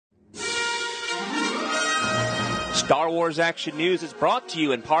Star Wars Action News is brought to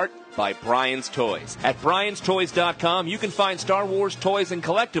you in part by Brian's Toys. At brianstoys.com, you can find Star Wars toys and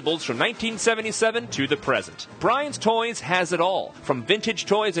collectibles from 1977 to the present. Brian's Toys has it all, from vintage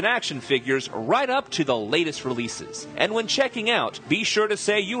toys and action figures right up to the latest releases. And when checking out, be sure to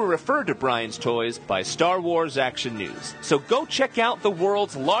say you were referred to Brian's Toys by Star Wars Action News. So go check out the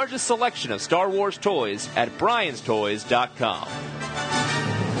world's largest selection of Star Wars toys at brianstoys.com.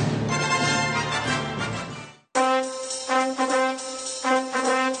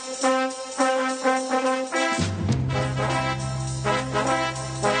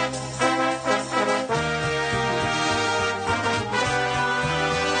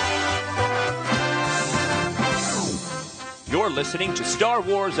 You're listening to Star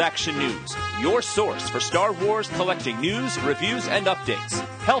Wars Action News, your source for Star Wars collecting news, reviews, and updates,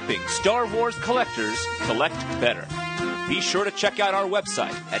 helping Star Wars collectors collect better. Be sure to check out our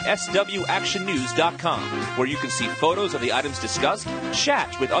website at swactionnews.com, where you can see photos of the items discussed,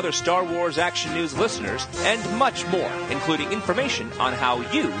 chat with other Star Wars Action News listeners, and much more, including information on how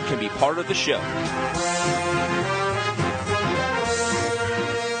you can be part of the show.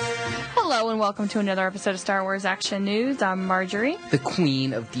 Hello and welcome to another episode of Star Wars Action News. I'm Marjorie. The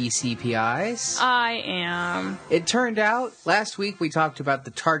queen of DCPIs. I am. It turned out, last week we talked about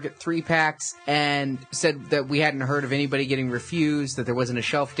the Target 3-packs and said that we hadn't heard of anybody getting refused, that there wasn't a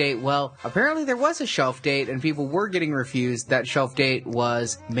shelf date. Well, apparently there was a shelf date and people were getting refused. That shelf date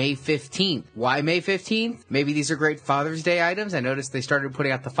was May 15th. Why May 15th? Maybe these are great Father's Day items. I noticed they started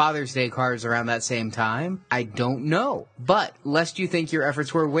putting out the Father's Day cards around that same time. I don't know. But, lest you think your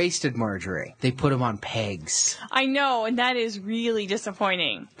efforts were wasted, Marjorie, they put them on pegs. I know, and that is really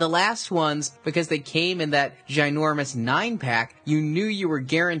disappointing. The last ones, because they came in that ginormous 9-pack, you knew you were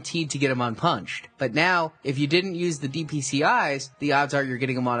guaranteed to get them unpunched. But now, if you didn't use the DPCIs, the odds are you're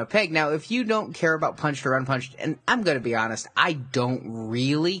getting them on a peg. Now, if you don't care about punched or unpunched, and I'm going to be honest, I don't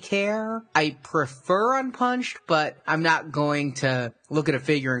really care. I prefer unpunched, but I'm not going to look at a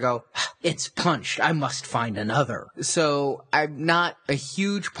figure and go, it's punched, I must find another. So I'm not a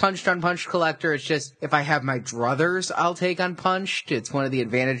huge punched unpunched collector. It's just, if I have my druthers, I'll take unpunched. It's one of the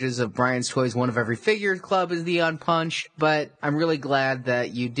advantages of Brian's Toys One of Every Figure Club is the unpunched. But I'm really glad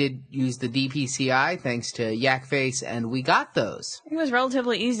that you did use the DPCI, thanks to Yakface, and we got those. It was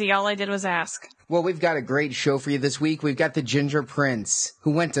relatively easy. All I did was ask. Well, we've got a great show for you this week. We've got the Ginger Prince,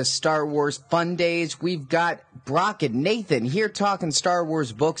 who went to Star Wars Fun Days. We've got Brock and Nathan here talking Star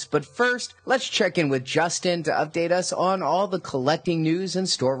Wars books. But first, let's check in with Justin to update us on all the collecting news and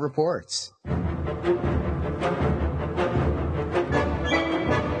store reports.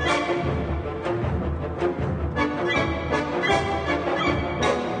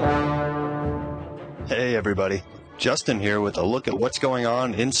 Hey, everybody. Justin here with a look at what's going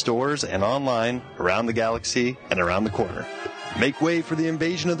on in stores and online around the galaxy and around the corner. Make way for the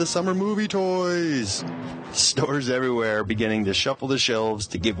invasion of the summer movie toys! Stores everywhere are beginning to shuffle the shelves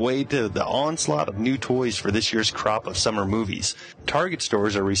to give way to the onslaught of new toys for this year's crop of summer movies. Target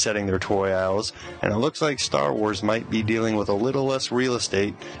stores are resetting their toy aisles, and it looks like Star Wars might be dealing with a little less real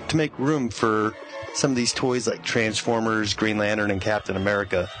estate to make room for some of these toys like Transformers, Green Lantern, and Captain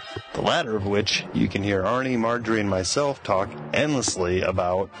America, the latter of which you can hear Arnie, Marjorie, and myself talk endlessly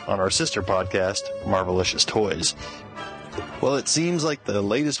about on our sister podcast, Marvelicious Toys. Well, it seems like the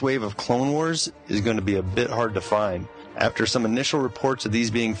latest wave of Clone Wars is going to be a bit hard to find. After some initial reports of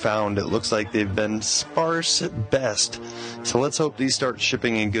these being found, it looks like they've been sparse at best. So let's hope these start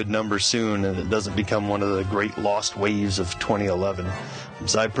shipping in good numbers soon and it doesn't become one of the great lost waves of 2011.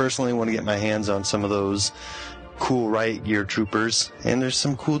 So I personally want to get my hands on some of those cool riot gear troopers, and there's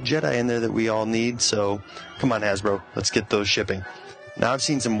some cool Jedi in there that we all need, so come on Hasbro, let's get those shipping. Now I've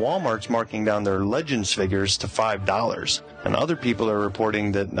seen some Walmarts marking down their Legends figures to $5, and other people are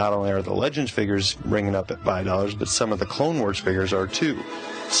reporting that not only are the Legends figures ringing up at $5, but some of the Clone Wars figures are too.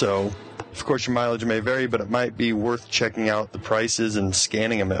 So, of course your mileage may vary, but it might be worth checking out the prices and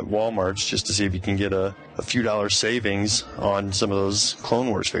scanning them at Walmart's just to see if you can get a few dollars savings on some of those Clone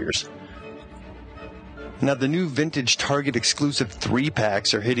Wars figures. Now, the new vintage Target exclusive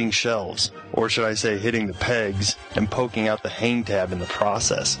 3-packs are hitting shelves, or should I say hitting the pegs, and poking out the hang tab in the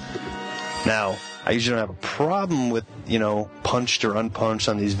process. Now, I usually don't have a problem with, punched or unpunched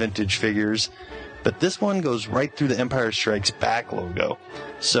on these vintage figures, but this one goes right through the Empire Strikes Back logo.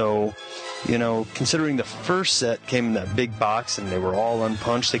 So, considering the first set came in that big box and they were all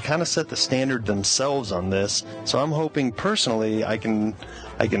unpunched, they kind of set the standard themselves on this. So I'm hoping personally I can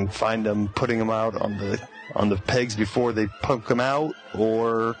find them putting them out on the on the pegs before they poke them out,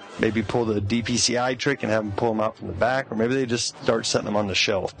 or maybe pull the DPCI trick and have them pull them out from the back, or maybe they just start setting them on the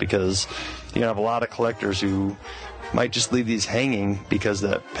shelf, because you have a lot of collectors who might just leave these hanging because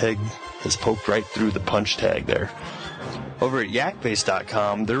that peg is poked right through the punch tag there. Over at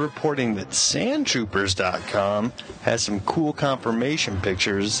yakbase.com, they're reporting that sandtroopers.com has some cool confirmation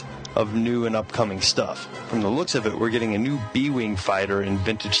pictures of new and upcoming stuff. From the looks of it, we're getting a new B-Wing fighter in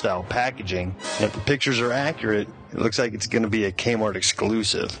vintage-style packaging, and if the pictures are accurate, it looks like it's going to be a Kmart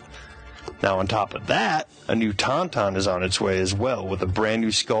exclusive. Now, on top of that, a new Tauntaun is on its way as well, with a brand new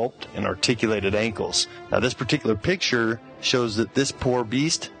sculpt and articulated ankles. Now, this particular picture shows that this poor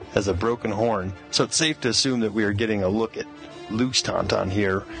beast has a broken horn, so it's safe to assume that we are getting a look at Luke's Tauntaun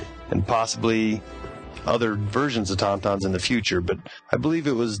here, and possibly other versions of Tauntauns in the future, but I believe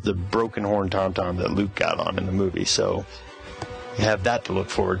it was the broken horn Tauntaun that Luke got on in the movie, so you have that to look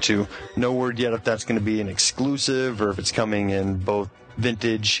forward to. No word yet if that's going to be an exclusive or if it's coming in both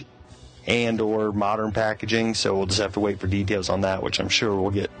vintage and or modern packaging, so we'll just have to wait for details on that, which I'm sure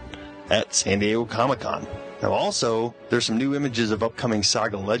we'll get at San Diego Comic-Con. Now also, there's some new images of upcoming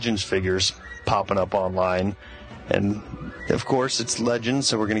Saga Legends figures popping up online, and of course it's Legends,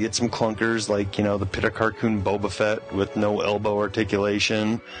 so we're going to get some clunkers like, the Pita Carcoon Boba Fett with no elbow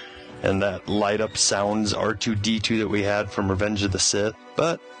articulation, and that light-up sounds R2-D2 that we had from Revenge of the Sith.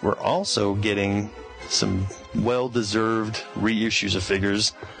 But we're also getting some well-deserved reissues of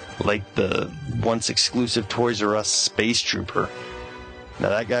figures, like the once exclusive Toys R Us Space Trooper. Now,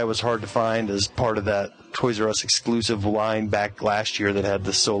 that guy was hard to find as part of that Toys R Us exclusive line back last year that had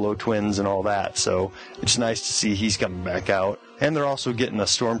the Solo twins and all that, so it's nice to see he's coming back out. And they're also getting a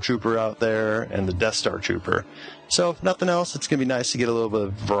Stormtrooper out there and the Death Star Trooper. So, if nothing else, it's going to be nice to get a little bit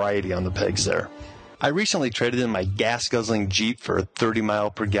of variety on the pegs there. I recently traded in my gas-guzzling Jeep for a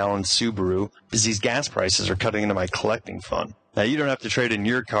 30-mile-per-gallon Subaru, because these gas prices are cutting into my collecting fund. Now, you don't have to trade in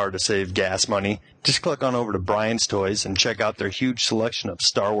your car to save gas money. Just click on over to Brian's Toys and check out their huge selection of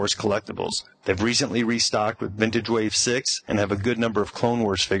Star Wars collectibles. They've recently restocked with Vintage Wave 6 and have a good number of Clone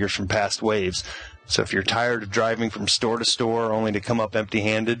Wars figures from past waves. So if you're tired of driving from store to store only to come up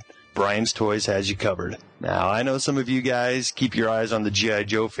empty-handed, Brian's Toys has you covered. Now, I know some of you guys keep your eyes on the G.I.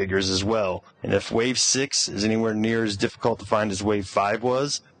 Joe figures as well, and if Wave 6 is anywhere near as difficult to find as Wave 5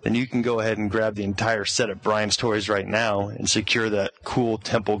 was, then you can go ahead and grab the entire set at Brian's Toys right now and secure that cool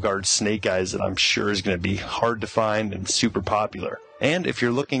Temple Guard Snake Eyes that I'm sure is going to be hard to find and super popular. And if you're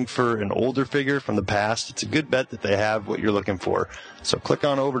looking for an older figure from the past, it's a good bet that they have what you're looking for. So click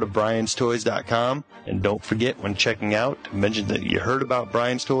on over to brianstoys.com, and don't forget when checking out to mention that you heard about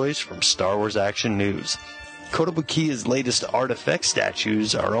Brian's Toys from Star Wars Action News. Kotobukiya's latest artifact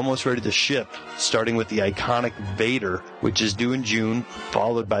statues are almost ready to ship, starting with the iconic Vader, which is due in June,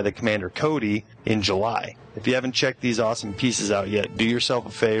 followed by the Commander Cody in July. If you haven't checked these awesome pieces out yet, do yourself a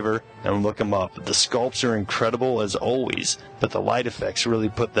favor and look them up. The sculpts are incredible as always, but the light effects really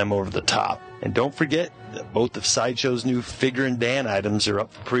put them over the top. And don't forget that both of Sideshow's new Figure and Dan items are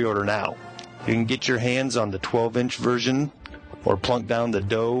up for pre-order now. You can get your hands on the 12-inch version or plunk down the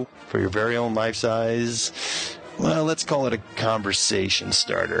dough for your very own life-size, well, let's call it a conversation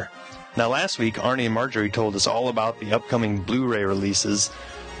starter. Now, last week, Arnie and Marjorie told us all about the upcoming Blu-ray releases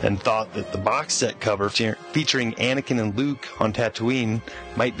and thought that the box set cover featuring Anakin and Luke on Tatooine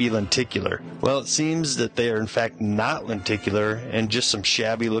might be lenticular. Well, it seems that they are in fact not lenticular and just some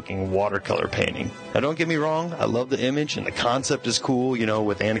shabby-looking watercolor painting. Now, don't get me wrong, I love the image and the concept is cool,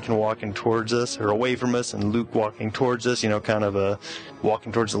 with Anakin walking towards us, or away from us, and Luke walking towards us, kind of a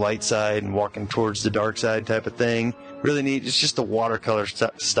walking towards the light side and walking towards the dark side type of thing. Really neat. It's just the watercolor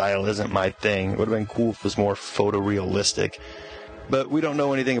style isn't my thing. It would have been cool if it was more photorealistic. But we don't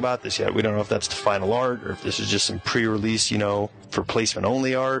know anything about this yet. We don't know if that's the final art or if this is just some pre-release, for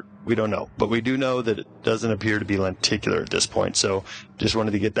placement-only art. We don't know. But we do know that it doesn't appear to be lenticular at this point. So just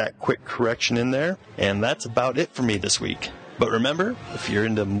wanted to get that quick correction in there. And that's about it for me this week. But remember, if you're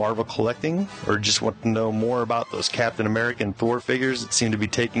into Marvel collecting or just want to know more about those Captain America and Thor figures that seem to be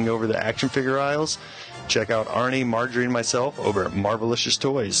taking over the action figure aisles, check out Arnie, Marjorie, and myself over at Marvelicious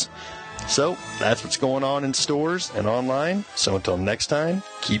Toys. So, that's what's going on in stores and online. So until next time,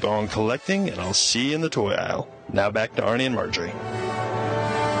 keep on collecting, and I'll see you in the toy aisle. Now back to Arnie and Marjorie.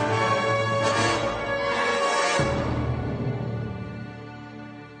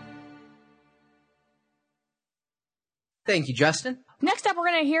 Thank you, Justin. Next up, we're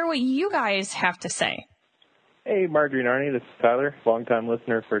going to hear what you guys have to say. Hey, Marjorie and Arnie, this is Tyler, long-time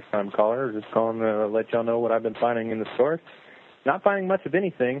listener, first-time caller. Just calling to let y'all know what I've been finding in the store. Not finding much of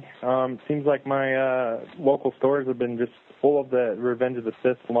anything. Seems like my local stores have been just full of the Revenge of the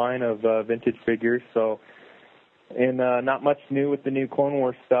Sith line of vintage figures, so and not much new with the new Clone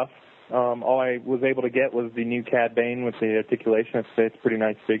Wars stuff. All I was able to get was the new Cad Bane with the articulation. I'd say it's a pretty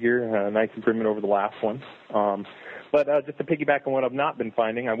nice figure, nice improvement over the last one. But just to piggyback on what I've not been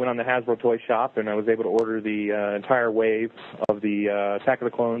finding, I went on the Hasbro Toy Shop, and I was able to order the entire wave of the Attack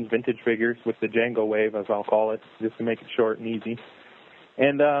of the Clones vintage figures with the Jango wave, as I'll call it, just to make it short and easy.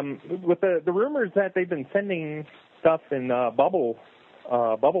 And with the rumors that they've been sending stuff in bubble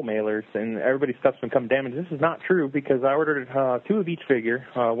mailers, and everybody's stuff's been coming damaged. This is not true, because I ordered 2 of each figure,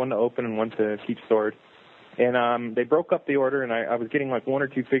 one to open and one to keep stored. And they broke up the order, and I was getting like 1 or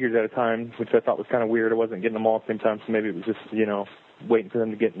 2 figures at a time, which I thought was kind of weird. I wasn't getting them all at the same time, so maybe it was just, waiting for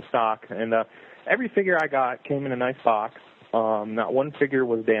them to get in stock. And every figure I got came in a nice box. Not one figure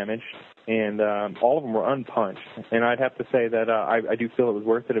was damaged, and all of them were unpunched. And I'd have to say that I do feel it was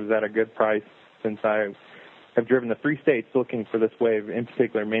worth it. It was at a good price, since I have driven the 3 states looking for this wave, in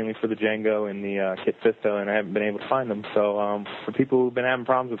particular, mainly for the Jango and the Kit Fisto, and I haven't been able to find them. So for people who've been having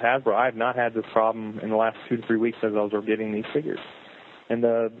problems with Hasbro, I have not had this problem in the last 2 to 3 weeks as I was getting these figures. And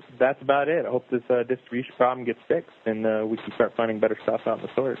that's about it. I hope this distribution problem gets fixed, and we can start finding better stuff out in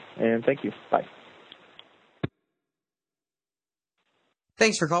the stores. And thank you. Bye.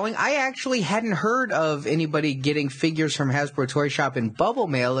 Thanks for calling. I actually hadn't heard of anybody getting figures from Hasbro Toy Shop in bubble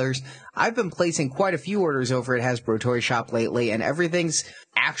mailers. I've been placing quite a few orders over at Hasbro Toy Shop lately, and everything's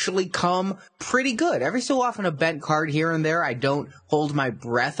actually come pretty good. Every so often a bent card here and there. I don't hold my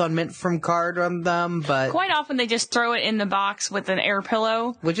breath on mint from card on them, but quite often they just throw it in the box with an air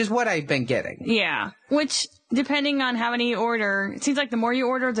pillow. Which is what I've been getting. Yeah, which, depending on how many you order, it seems like the more you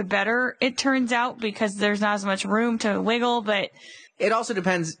order, the better it turns out, because there's not as much room to wiggle, but it also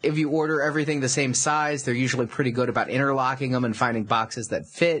depends if you order everything the same size. They're usually pretty good about interlocking them and finding boxes that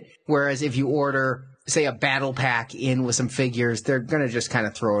fit. Whereas if you order, say, a battle pack in with some figures, they're going to just kind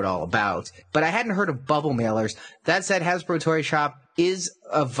of throw it all about. But I hadn't heard of bubble mailers. That said, Hasbro Toy Shop is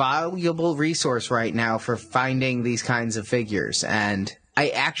a valuable resource right now for finding these kinds of figures. And I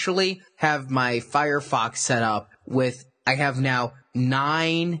actually have my Firefox set up with, I have now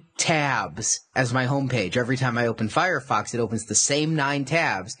 9 tabs as my homepage. Every time I open Firefox, it opens the same 9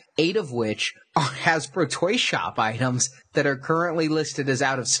 tabs, 8 of which are Hasbro Toy Shop items that are currently listed as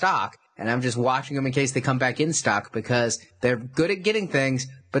out of stock. And I'm just watching them in case they come back in stock, because they're good at getting things,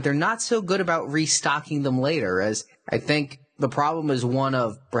 but they're not so good about restocking them later, as I think the problem is one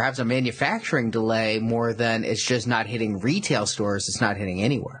of perhaps a manufacturing delay more than it's just not hitting retail stores. It's not hitting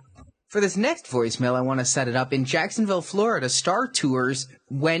anywhere. For this next voicemail, I want to set it up. In Jacksonville, Florida, Star Tours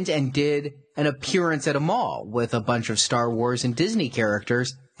went and did an appearance at a mall with a bunch of Star Wars and Disney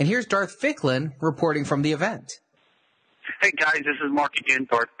characters. And here's Darth Ficklin reporting from the event. Hey, guys, this is Mark again,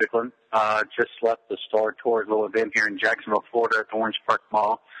 Darth Ficklin. Just left the Star Tours little event here in Jacksonville, Florida at the Orange Park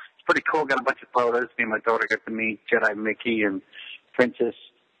Mall. It's pretty cool. Got a bunch of photos. Me and my daughter got to meet Jedi Mickey and Princess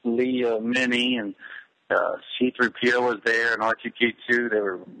Leia Minnie, and C-3PO was there, and R2-D2. They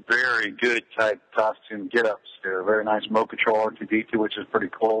were very good type costume get-ups. They were very nice mocha control R2-D2, which is pretty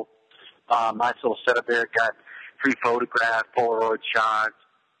cool. Nice little setup there. Got free photographs, Polaroid shots,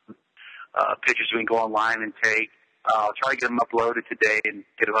 pictures we can go online and take. I'll try to get them uploaded today and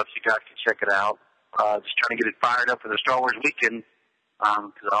get them up so you guys can check it out. Just trying to get it fired up for the Star Wars weekend,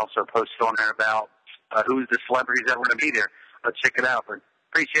 because I also posted on there about who's the celebrities that were going to be there. Check it out. But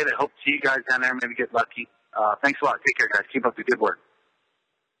appreciate it. Hope to see you guys down there. Maybe get lucky. Thanks a lot. Take care, guys. Keep up the good work.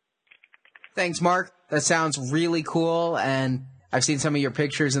 Thanks, Mark. That sounds really cool, and I've seen some of your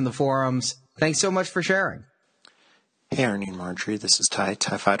pictures in the forums. Thanks so much for sharing. Hey, Arnie and Marjorie. This is TIE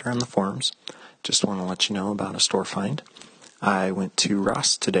Fighter on the forums. Just want to let you know about a store find. I went to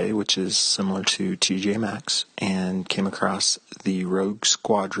Ross today, which is similar to TJ Maxx, and came across the Rogue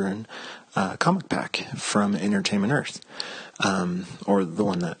Squadron comic pack from Entertainment Earth, or the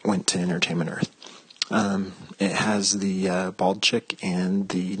one that went to Entertainment Earth. It has the bald chick and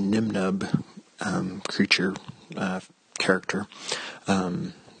the Nimnub creature character,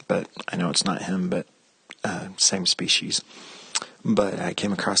 but I know it's not him, but same species. But I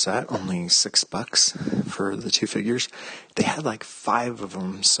came across that, only $6 for the 2 figures. They had like 5 of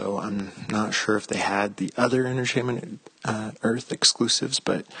them, so I'm not sure if they had the other Entertainment Earth exclusives,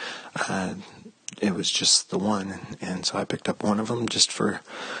 but it was just the one, and so I picked up one of them just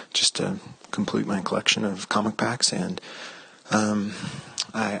to complete my collection of comic packs. And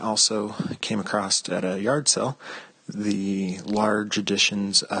I also came across at a yard sale the large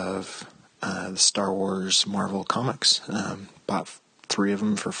editions of the Star Wars Marvel comics. Bought 3 of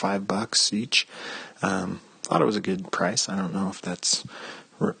them for $5 each. Thought it was a good price. I don't know if that's,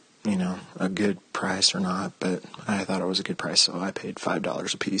 a good price or not, but I thought it was a good price, so I paid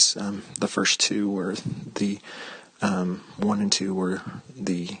 $5 a piece. The first 2 were the 1 and 2 were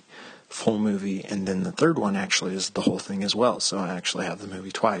the full movie, and then the third one actually is the whole thing as well. So I actually have the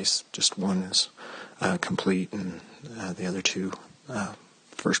movie twice. Just one is complete, and the other two,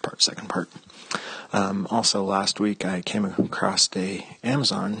 first part, second part. Also, last week I came across a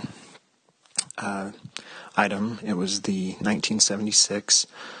Amazon item. It was the 1976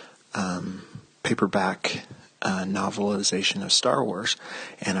 paperback novelization of Star Wars,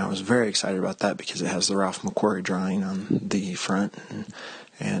 and I was very excited about that because it has the Ralph McQuarrie drawing on the front,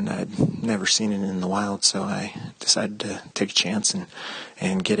 and I'd never seen it in the wild, so I decided to take a chance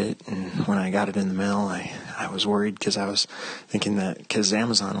and get it. And when I got it in the mail, I was worried because I was thinking that because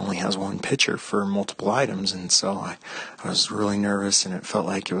Amazon only has one picture for multiple items, and so I was really nervous, and it felt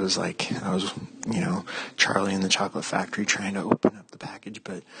like it was like I was, Charlie in the Chocolate Factory trying to open up the package,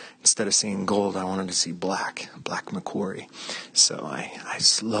 but instead of seeing gold, I wanted to see black McQuarrie. So I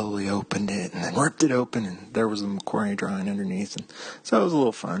slowly opened it and then ripped it open, and there was the McQuarrie drawing underneath, and so it was a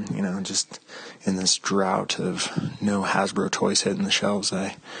little fun, just in this drought of no Hasbro toys hitting the shelves.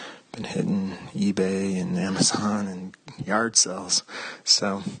 I've been hitting eBay and Amazon and yard sales,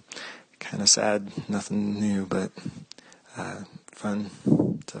 so kind of sad, nothing new, but fun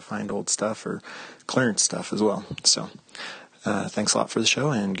to find old stuff or clearance stuff as well. So thanks a lot for the show,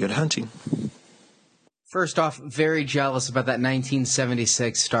 and good hunting. First off, very jealous about that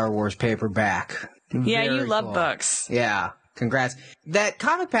 1976 Star Wars paperback. Yeah, Very you love cool. books. Yeah, congrats. That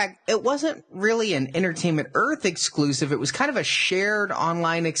comic pack, it wasn't really an Entertainment Earth exclusive. It was kind of a shared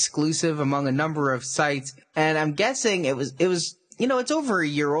online exclusive among a number of sites. And I'm guessing it was, it's over a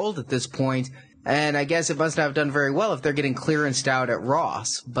year old at this point. And I guess it must not have done very well if they're getting clearanced out at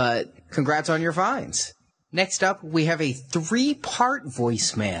Ross. But congrats on your finds. Next up, we have a 3-part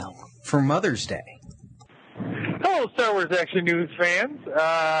voicemail for Mother's Day. Hello, Star Wars Action News fans.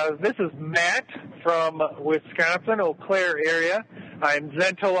 This is Matt from Wisconsin, Eau Claire area. I'm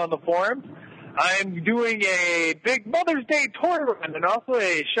Zento on the forums. I'm doing a big Mother's Day tour run, and also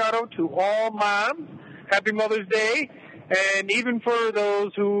a shout-out to all moms. Happy Mother's Day. And even for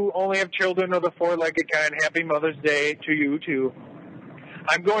those who only have children of the four-legged kind, happy Mother's Day to you, too.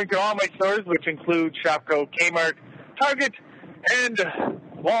 I'm going to all my stores, which include Shopko, Kmart, Target, and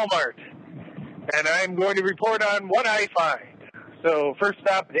Walmart. And I'm going to report on what I find. So first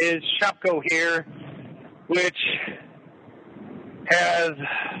up is Shopko here, which has,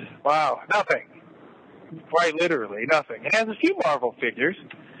 nothing. Quite literally, nothing. It has a few Marvel figures,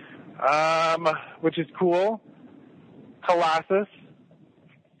 which is cool. Colossus,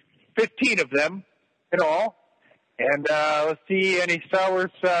 15 of them in all. And let's see, any Star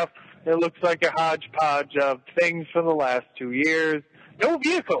Wars stuff. It looks like a hodgepodge of things from the last 2 years. No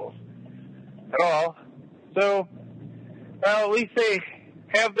vehicles at all. So, well, at least they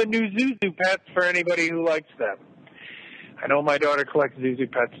have the new Zuzu pets for anybody who likes them. I know my daughter collects Zuzu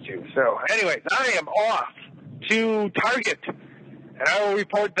pets too. So, anyways, I am off to Target, and I will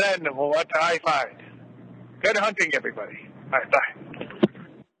report then what I find. Good hunting, everybody. All right, bye.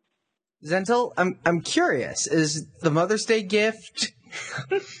 Zentel, I'm curious. Is the Mother's Day gift?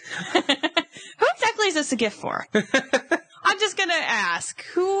 Who exactly is this a gift for? I'm just gonna ask.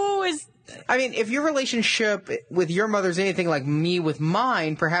 Who is... I mean, if your relationship with your mother's anything like me with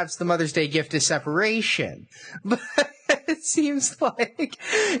mine, perhaps the Mother's Day gift is separation. But it seems like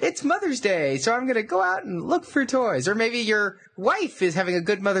it's Mother's Day, so I'm going to go out and look for toys. Or maybe your wife is having a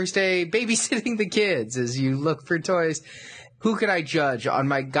good Mother's Day babysitting the kids as you look for toys. Who can I judge on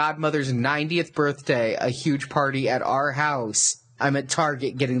my godmother's 90th birthday, a huge party at our house? I'm at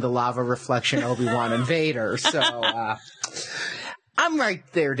Target getting the lava reflection Obi-Wan and Vader, so I'm right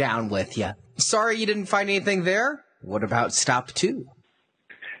there down with you. Sorry you didn't find anything there. What about stop 2?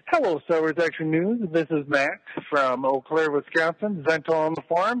 Hello, Star Wars Action News. This is Matt from Eau Claire, Wisconsin, Zento on the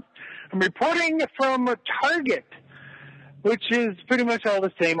forum. I'm reporting from Target, which is pretty much all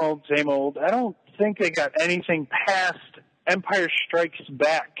the same old, same old. I don't think they got anything past Empire Strikes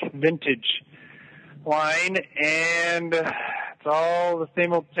Back vintage line, and it's all the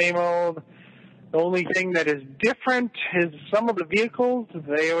same old, same old. The only thing that is different is some of the vehicles.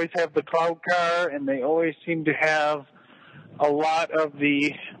 They always have the Cloud Car, and they always seem to have a lot of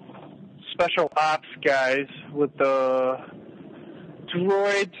the special ops guys with the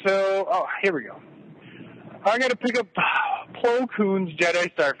droid. So, here we go. I got to pick up Plo Koon's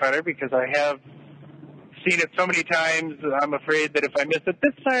Jedi Starfighter because I have seen it so many times. I'm afraid that if I miss it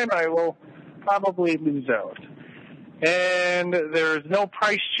this time, I will probably lose out. And there's no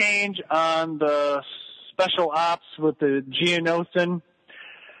price change on the special ops with the Geonosian.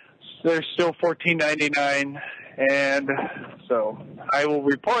 They're still $14.99, and so I will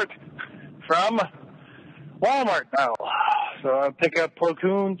report from Walmart now. So I'll pick up Plo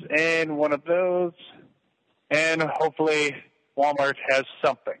Koons and one of those, and hopefully Walmart has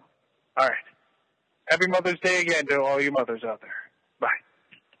something. All right. Happy Mother's Day again to all you mothers out there.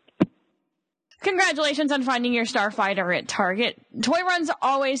 Bye. Congratulations on finding your Starfighter at Target. Toy runs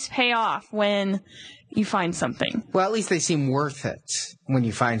always pay off when you find something. Well, at least they seem worth it when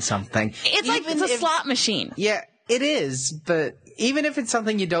you find something. It's like it's a slot machine. Yeah, it is, but even if it's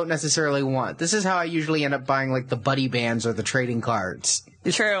something you don't necessarily want, this is how I usually end up buying, like, the buddy bands or the trading cards.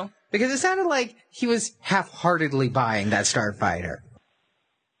 True. Because it sounded like he was half-heartedly buying that Starfighter.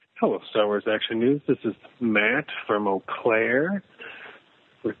 Hello, Star Wars Action News. This is Matt from Eau Claire,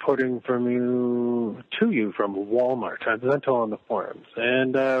 reporting to you from Walmart. I sent on the forums,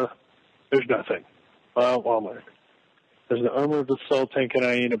 and there's nothing. Walmart. There's an Armored Assault Tank and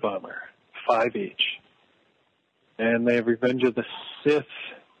Hyena Bomber, 5 each. And they have Revenge of the Sith,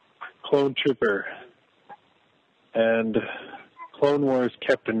 Clone Trooper, and Clone Wars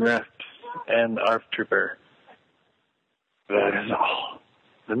Captain Rex, and ARF Trooper. That is all.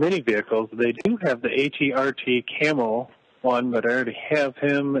 The mini vehicles, they do have the ATRT Camel one, but I already have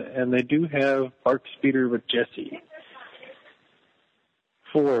him, and they do have Bark Speeder with Jesse.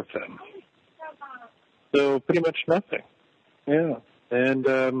 4 of them. So pretty much nothing. Yeah. And,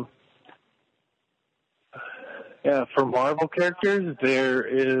 for Marvel characters,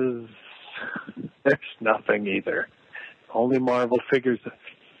 there's nothing either. Only Marvel figures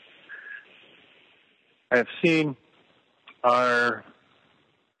I've seen are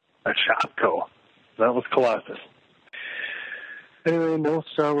a Shopko. That was Colossus. Anyway, no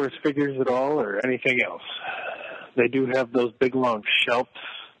Star Wars figures at all or anything else. They do have those big long shelves,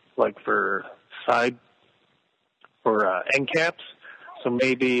 like for end caps. So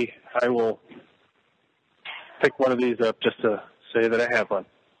maybe I will pick one of these up just to say that I have one.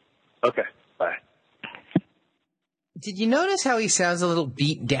 Okay, bye. Did you notice how he sounds a little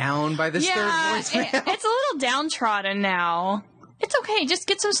beat down by this third voicemail? It's a little downtrodden now. It's okay. Just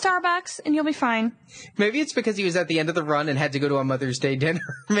get some Starbucks and you'll be fine. Maybe it's because he was at the end of the run and had to go to a Mother's Day dinner.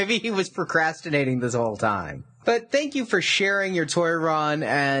 Maybe he was procrastinating this whole time. But thank you for sharing your toy run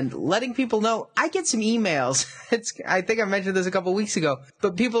and letting people know. I get some emails. I think I mentioned this a couple weeks ago,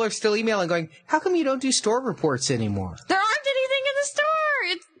 but people are still emailing going, how come you don't do store reports anymore? There aren't anything in the store.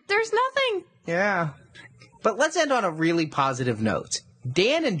 There's nothing. Yeah. But let's end on a really positive note.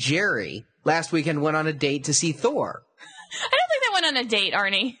 Dan and Jerry last weekend went on a date to see Thor. I don't think they went on a date,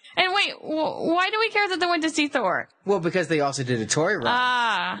 Arnie. And wait, why do we care that they went to see Thor? Well, because they also did a toy run.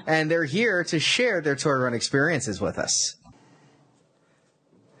 Ah. And they're here to share their toy run experiences with us.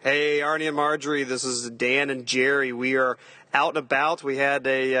 Hey, Arnie and Marjorie, this is Dan and Jerry. We are out and about. We had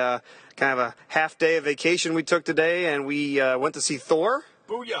a kind of a half day of vacation we took today, and we went to see Thor.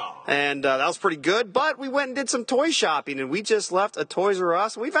 Booyah! And that was pretty good, but we went and did some toy shopping, and we just left a Toys R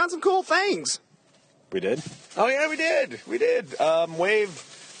Us, and we found some cool things. We did? Oh, yeah, we did. We did. Wave,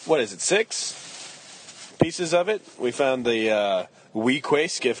 what is it, 6 pieces of it? We found the Weequay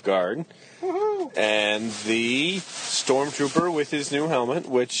Skiff Guard. Woohoo! And the Stormtrooper with his new helmet,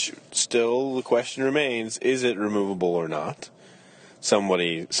 which still the question remains, is it removable or not?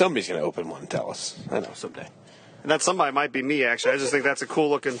 Somebody's going to open one and tell us. I know, someday. And that somebody might be me, actually. I just think that's a cool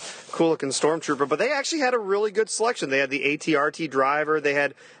looking Stormtrooper. But they actually had a really good selection. They had the ATRT driver. They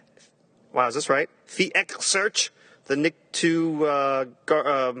had, wow, is this right? The Search, the Nick-2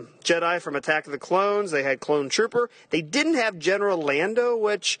 Jedi from Attack of the Clones. They had Clone Trooper. They didn't have General Lando,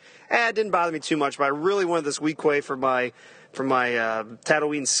 which didn't bother me too much. But I really wanted this Weequay for my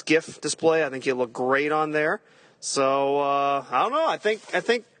Tatooine skiff display. I think he'll look great on there. So I don't know. I think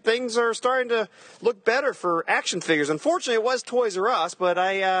things are starting to look better for action figures. Unfortunately, it was Toys R Us, but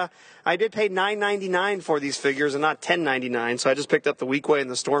I did pay $9.99 for these figures and not $10.99. So I just picked up the Weequay and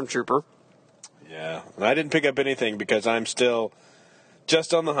the Stormtrooper. Yeah, and I didn't pick up anything because I'm still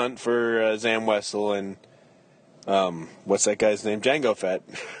just on the hunt for Zam Wessel and what's that guy's name? Jango Fett.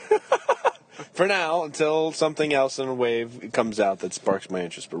 For now, until something else in a wave comes out that sparks my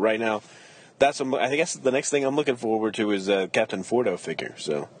interest. But right now, I guess the next thing I'm looking forward to is Captain Fordo figure.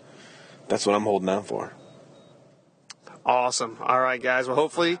 So that's what I'm holding out for. Awesome. All right, guys. Well,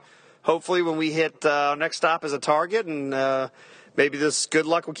 hopefully when we hit our next stop is a Target, and maybe this good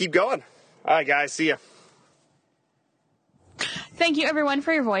luck will keep going. All right, guys. See ya. Thank you, everyone,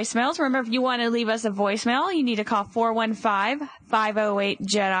 for your voicemails. Remember, if you want to leave us a voicemail, you need to call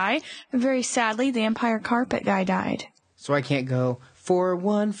 415-508-JEDI. Very sadly, the Empire Carpet guy died. So I can't go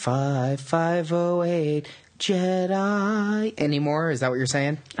 415-508-JEDI anymore? Is that what you're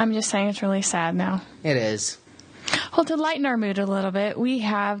saying? I'm just saying it's really sad now. It is. Well, to lighten our mood a little bit, we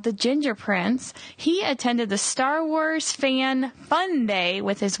have the Ginger Prince. He attended the Star Wars Fan Fun Day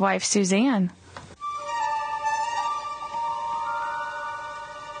with his wife, Suzanne.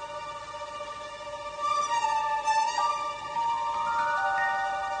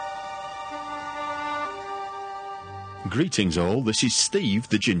 Greetings all, this is Steve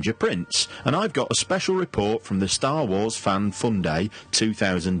the Ginger Prince, and I've got a special report from the Star Wars Fan Fun Day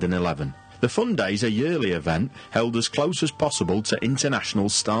 2011. The Fun Day is a yearly event held as close as possible to International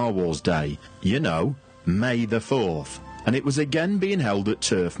Star Wars Day, you know, May the 4th. And it was again being held at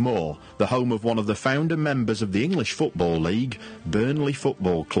Turf Moor, the home of one of the founder members of the English Football League, Burnley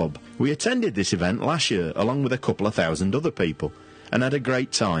Football Club. We attended this event last year along with a couple of thousand other people, and had a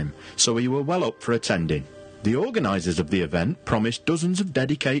great time, so we were well up for attending. The organisers of the event promised dozens of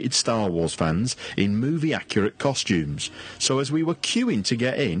dedicated Star Wars fans in movie-accurate costumes, so as we were queuing to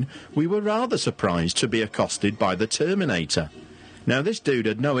get in, we were rather surprised to be accosted by the Terminator. Now, this dude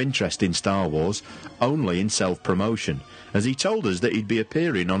had no interest in Star Wars, only in self-promotion, as he told us that he'd be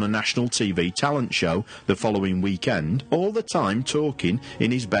appearing on a national TV talent show the following weekend, all the time talking in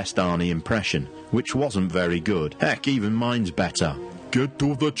his best Arnie impression, which wasn't very good. Heck, even mine's better. Get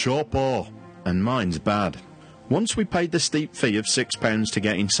to the chopper! And mine's bad. Once we paid the steep fee of £6 to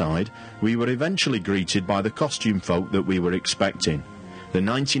get inside, we were eventually greeted by the costume folk that we were expecting, the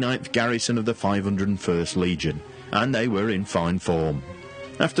 99th Garrison of the 501st Legion, and they were in fine form.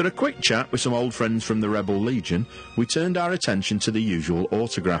 After a quick chat with some old friends from the Rebel Legion, we turned our attention to the usual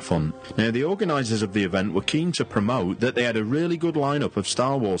autograph hunt. Now, the organisers of the event were keen to promote that they had a really good lineup of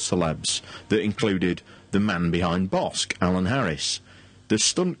Star Wars celebs that included the man behind Bosk, Alan Harris, the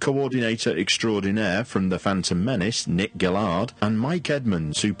stunt coordinator extraordinaire from The Phantom Menace, Nick Gillard, and Mike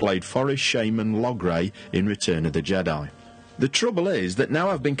Edmonds, who played Forrest Shaman Logray in Return of the Jedi. The trouble is that now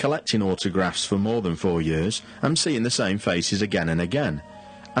I've been collecting autographs for more than 4 years, I'm seeing the same faces again and again.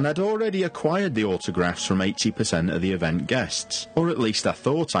 And I'd already acquired the autographs from 80% of the event guests, or at least I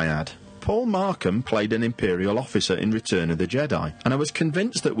thought I had. Paul Markham played an Imperial officer in Return of the Jedi, and I was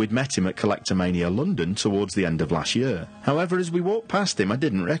convinced that we'd met him at Collectomania London towards the end of last year. However, as we walked past him, I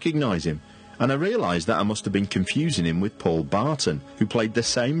didn't recognise him, and I realised that I must have been confusing him with Paul Barton, who played the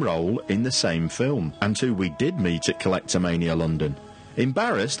same role in the same film, and who we did meet at Collectomania London.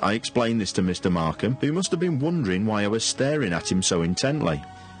 Embarrassed, I explained this to Mr. Markham, who must have been wondering why I was staring at him so intently.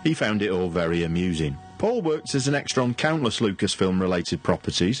 He found it all very amusing. Paul worked as an extra on countless Lucasfilm-related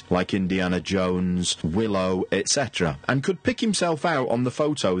properties, like Indiana Jones, Willow, etc., and could pick himself out on the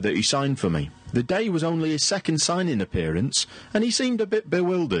photo that he signed for me. The day was only his second signing appearance, and he seemed a bit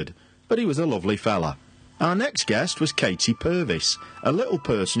bewildered, but he was a lovely fella. Our next guest was Katie Purvis, a little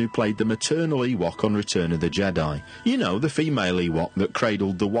person who played the maternal Ewok on Return of the Jedi. You know, the female Ewok that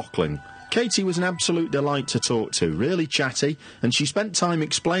cradled the Wokling. Katie was an absolute delight to talk to, really chatty, and she spent time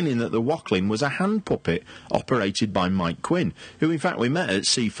explaining that the Wokling was a hand puppet operated by Mike Quinn, who in fact we met at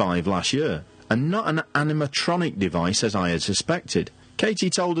C5 last year, and not an animatronic device as I had suspected. Katie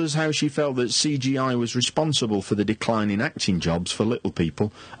told us how she felt that CGI was responsible for the decline in acting jobs for little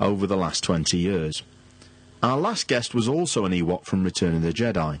people over the last 20 years. Our last guest was also an Ewok from Return of the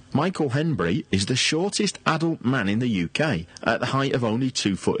Jedi. Michael Henbury is the shortest adult man in the UK, at the height of only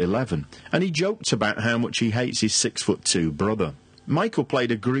 2'11", and he joked about how much he hates his 6'2" brother. Michael played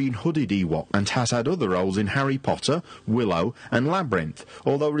a green hooded Ewok and has had other roles in Harry Potter, Willow and Labyrinth,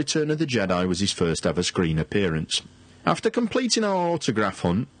 although Return of the Jedi was his first ever screen appearance. After completing our autograph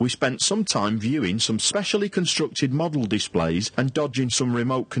hunt, we spent some time viewing some specially constructed model displays and dodging some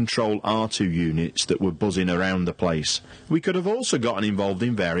remote control R2 units that were buzzing around the place. We could have also gotten involved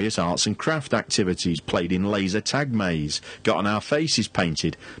in various arts and craft activities, played in laser tag maze, gotten our faces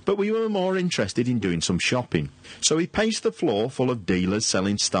painted, but we were more interested in doing some shopping. So we paced the floor full of dealers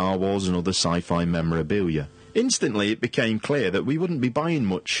selling Star Wars and other sci-fi memorabilia. Instantly it became clear that we wouldn't be buying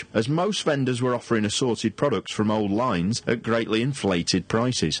much, as most vendors were offering assorted products from old lines at greatly inflated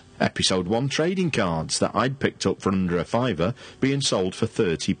prices. Episode 1 trading cards that I'd picked up for under a £5 being sold for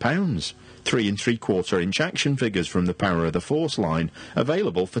 £30. 3 3/4-inch action figures from the Power of the Force line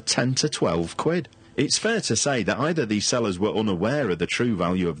available for 10 to 12 quid. It's fair to say that either these sellers were unaware of the true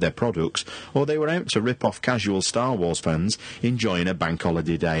value of their products, or they were out to rip off casual Star Wars fans enjoying a bank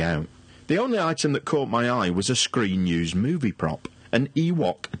holiday day out. The only item that caught my eye was a screen-used movie prop, an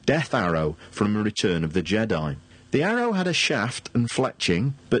Ewok Death Arrow from Return of the Jedi. The arrow had a shaft and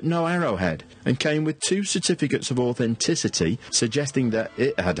fletching, but no arrowhead, and came with 2 certificates of authenticity suggesting that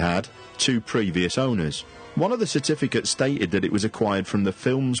it had had 2 previous owners. One of the certificates stated that it was acquired from the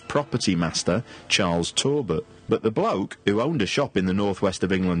film's property master, Charles Torbert. but the bloke, who owned a shop in the northwest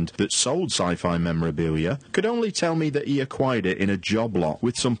of England that sold sci-fi memorabilia, could only tell me that he acquired it in a job lot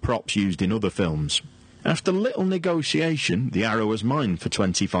with some props used in other films. After little negotiation, the arrow was mine for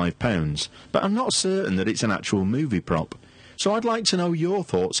 £25, but I'm not certain that it's an actual movie prop. So I'd like to know your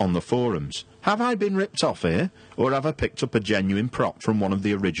thoughts on the forums. Have I been ripped off here, or have I picked up a genuine prop from one of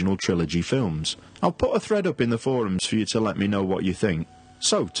the original trilogy films? I'll put a thread up in the forums for you to let me know what you think.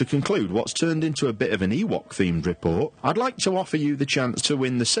 So, to conclude what's turned into a bit of an Ewok-themed report, I'd like to offer you the chance to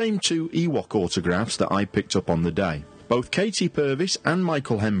win the same 2 Ewok autographs that I picked up on the day. Both Katie Purvis and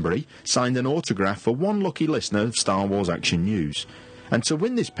Michael Hembry signed an autograph for one lucky listener of Star Wars Action News. And to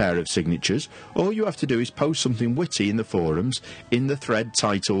win this pair of signatures, all you have to do is post something witty in the forums in the thread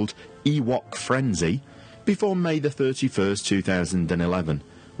titled Ewok Frenzy before May the 31st, 2011,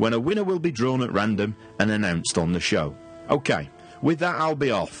 when a winner will be drawn at random and announced on the show. OK, with that I'll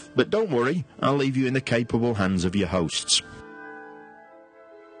be off, but don't worry, I'll leave you in the capable hands of your hosts.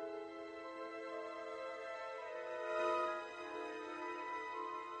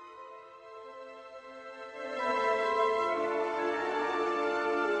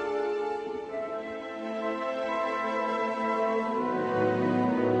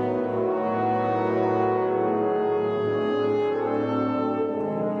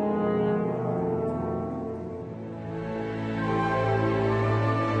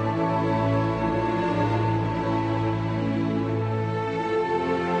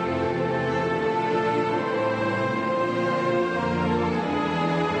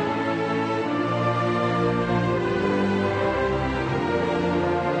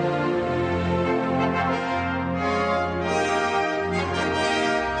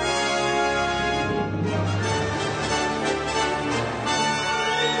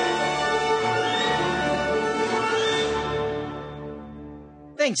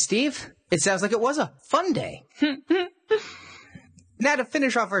 Thanks, Steve. It sounds like it was a fun day. Now, to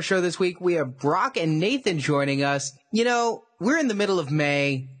finish off our show this week, we have Brock and Nathan joining us. You know, we're in the middle of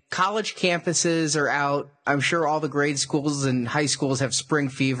May. College campuses are out. I'm sure all the grade schools and high schools have spring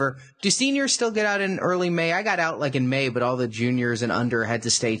fever. Do seniors still get out in early May? I got out like in May, but all the juniors and under had to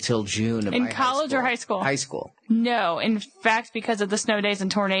stay till June. In college or high school? High school. No. In fact, because of the snow days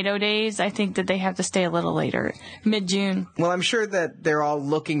and tornado days, I think that they have to stay a little later, mid-June. Well, I'm sure that they're all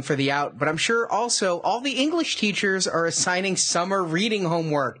looking for the out, but I'm sure also all the English teachers are assigning summer reading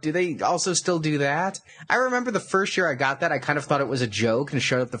homework. Do they also still do that? I remember the first year I got that, I kind of thought it was a joke and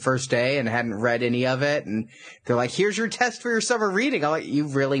showed up the first day and hadn't read any of it. And they're like, here's your test for your summer reading. I'm like, you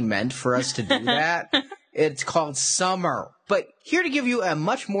really meant for us to do that? It's called summer. But here to give you a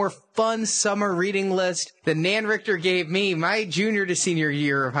much more fun summer reading list than Nan Richter gave me my junior to senior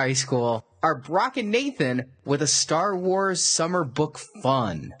year of high school are Brock and Nathan with a Star Wars summer book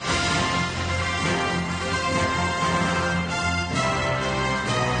fun.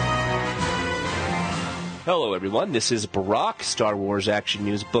 Hello, everyone. This is Brock, Star Wars Action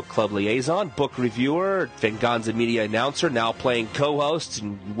News Book Club liaison, book reviewer, Venganza Media announcer, now playing co-host,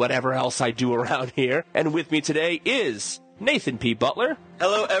 and whatever else I do around here. And with me today is Nathan P. Butler.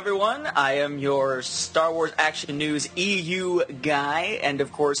 Hello, everyone. I am your Star Wars Action News EU guy, and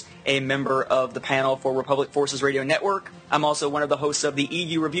of course, a member of the panel for Republic Forces Radio Network. I'm also one of the hosts of the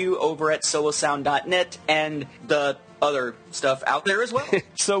EU Review over at solosound.net, and the other stuff out there as well.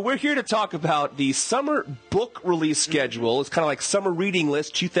 So we're here to talk about the summer book release schedule. It's kind of like Summer Reading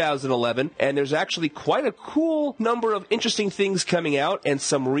List 2011, and there's actually quite a cool number of interesting things coming out and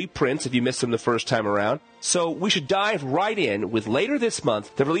some reprints if you missed them the first time around. So we should dive right in with later this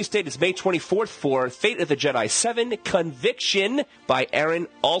month. The release date is May 24th for Fate of the Jedi 7, Conviction by Aaron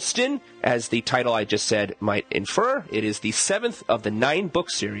Alston. As the title I just said might infer, it is the 7th of the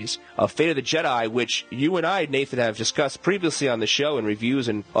 9-book series of Fate of the Jedi, which you and I, Nathan, have discussed previously on the show in reviews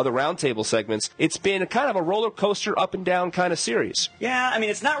and other roundtable segments. It's been kind of a roller coaster, up and down kind of series. Yeah, I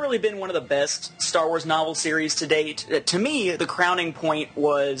mean, it's not really been one of the best Star Wars novel series to date. To me, the crowning point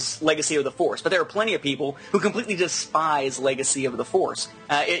was Legacy of the Force, but there are plenty of people who completely despise Legacy of the Force.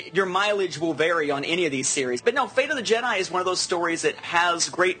 Your mileage will vary on any of these series. But no, Fate of the Jedi is one of those stories that has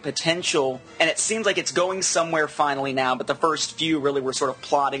great potential, and it seems like it's going somewhere finally now, but the first few really were sort of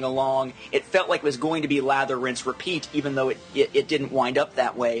plodding along. It felt like it was going to be lather, rinse, repeat, even though it didn't wind up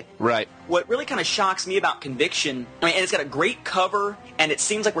that way. Right. What really kind of shocks me about Conviction, I mean, and it's got a great cover, and it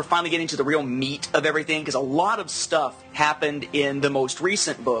seems like we're finally getting to the real meat of everything, because a lot of stuff happened in the most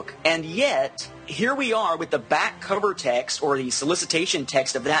recent book. And yet, here we are with the back cover text or the solicitation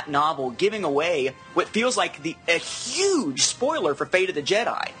text of that novel giving away what feels like a huge spoiler for Fate of the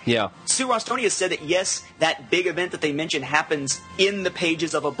Jedi. Yeah. Sue Rostonia said that, yes, that big event that they mentioned happens in the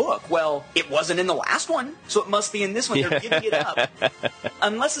pages of a book. Well, it wasn't in the last one, so it must be in this one. They're giving it up.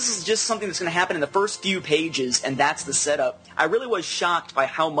 Unless this is just something that's going to happen in the first few pages, and that's the setup. I really was shocked by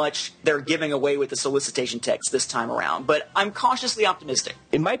how much they're giving away with the solicitation text this time around, but I'm cautiously optimistic.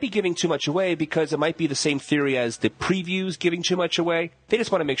 It might be giving too much away because it might be the same theory as the previews giving too much away. They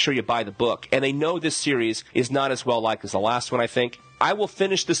just want to make sure you buy the book, and they know this series is not as well liked as the last one, I think. I will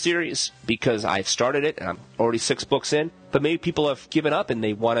finish the series because I've started it and I'm already 6 books in, but maybe people have given up and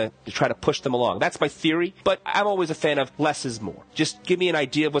they want to try to push them along. That's my theory, but I'm always a fan of less is more. Just give me an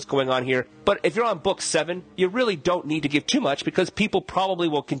idea of what's going on here. But if you're on book 7, you really don't need to give too much because people probably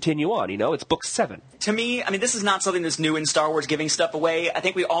will continue on. It's book 7. To me, this is not something that's new in Star Wars, giving stuff away. I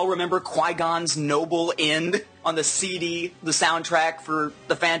think we all remember Qui-Gon's noble end on the CD, the soundtrack for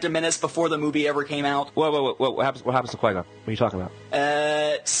The Phantom Menace before the movie ever came out. Whoa. What happens to Qui-Gon? What are you talking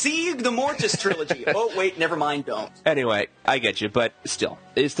about? Sieg the Mortis trilogy. Oh, wait, never mind, don't. Anyway, I get you, but still,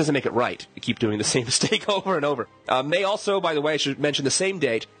 this doesn't make it right. You keep doing the same mistake over and over. They also, by the way, I should mention the same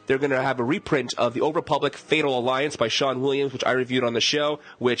date, they're going to have a reprint of The Old Republic Fatal Alliance by Sean Williams, which I reviewed on the show,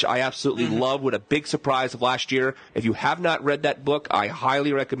 which I absolutely love. What a big surprise of last year. If you have not read that book, I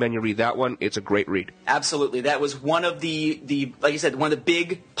highly recommend you read that one. It's a great read. Absolutely. That was one of the like you said, one of the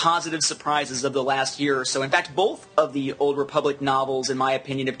big positive surprises of the last year or so. In fact, both of the Old Republic novels, in my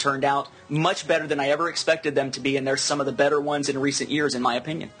opinion, have turned out much better than I ever expected them to be, and they're some of the better ones in recent years, in my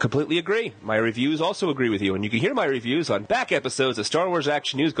opinion. Completely agree. My reviews also agree with you, and you can hear my reviews on back episodes of Star Wars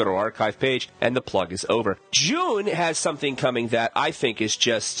Action News. Go to our archive page, and the plug is over. June has something coming that I think is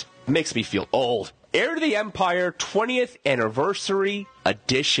just makes me feel old. Heir to the Empire 20th Anniversary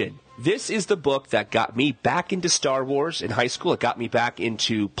Edition. This is the book that got me back into Star Wars in high school. It got me back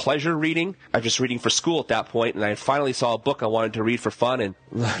into pleasure reading. I was just reading for school at that point, and I finally saw a book I wanted to read for fun, and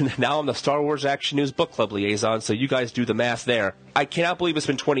now I'm the Star Wars Action News Book Club liaison, so you guys do the math there. I cannot believe it's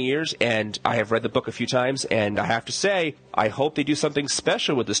been 20 years, and I have read the book a few times, and I have to say, I hope they do something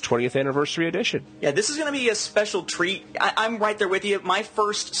special with this 20th Anniversary Edition. Yeah, this is going to be a special treat. I'm right there with you. My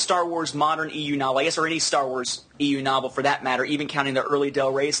first Star Wars modern EU novel, I guess, or any Star Wars EU novel for that matter, even counting the early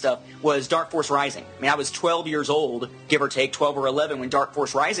Del Rey stuff, was Dark Force Rising. I was 12 years old, give or take, 12 or 11, when Dark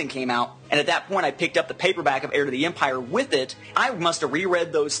Force Rising came out, and at that point I picked up the paperback of Heir to the Empire with it. I must have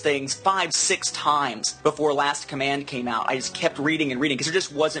reread those things 5-6 times before Last Command came out. I just kept reading and reading, because there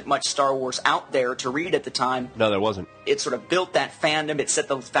just wasn't much Star Wars out there to read at the time. No, there wasn't. It sort of built that fandom, it set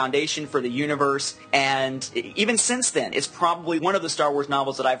the foundation for the universe, and even since then, it's probably one of the Star Wars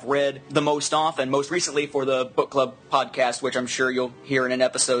novels that I've read the most often, most recently for the Book Club podcast, which I'm sure you'll hear in an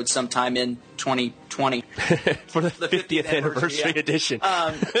episode sometime in 2020. For the 50th anniversary edition.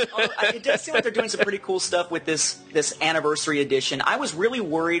 It does seem like they're doing some pretty cool stuff with this anniversary edition. I was really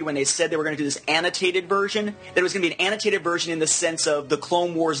worried when they said they were going to do this annotated version, that it was going to be an annotated version in the sense of the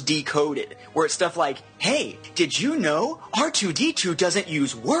Clone Wars Decoded, where it's stuff like, hey, did you know R2-D2 doesn't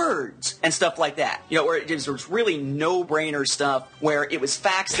use words? And stuff like that. Where it was really no-brainer stuff, where it was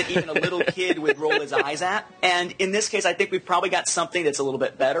facts that even a little kid would roll his eyes at. And in this case, I think we've probably got something that's a little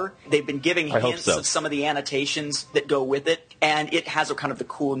bit better. They've been giving hints of some of the annotations that go with it, and it has a kind of the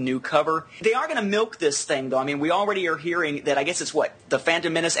cool new cover. They are going to milk this thing, though. We already are hearing that, I guess it's The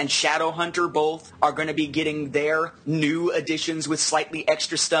Phantom Menace and Shadowhunter both are going to be getting their new editions with slightly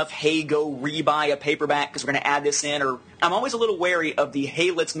extra stuff. Hey, go rebuy a paperback because we're going to add this in. Or I'm always a little wary of the,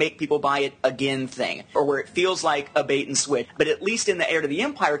 hey, let's make people buy it again thing, or where it feels like a bait and switch. But at least in the Heir to the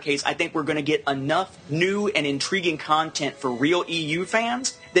Empire case, I think we're going to get enough new and intriguing content for real EU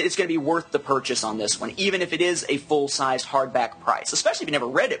fans that it's going to be worth the purchase on this one, even if it is a full-sized hardback price, especially if you've never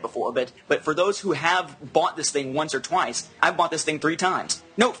read it before. But for those who have bought this thing once or twice, I've bought this thing 3 times.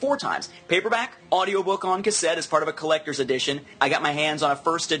 No, 4 times. Paperback, audiobook on cassette as part of a collector's edition. I got my hands on a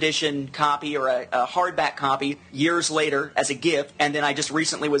first edition copy or a hardback copy years later as a gift, and then I just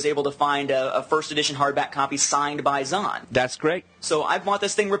recently was able to find a first edition hardback copy signed by Zahn. That's great. So I've bought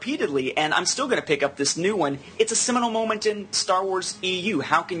this thing repeatedly, and I'm still going to pick up this new one. It's a seminal moment in Star Wars EU.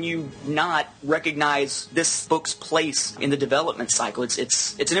 How can you not recognize this book's place in the development cycle?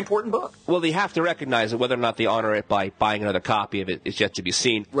 It's an important book. Well, they have to recognize it. Whether or not they honor it by buying another copy of it is yet to be seen.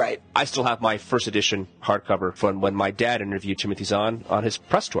 2013. Right. I still have my first edition hardcover from when my dad interviewed Timothy Zahn on his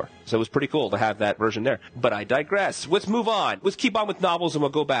press tour. So it was pretty cool to have that version there. But I digress. Let's move on. Let's keep on with novels and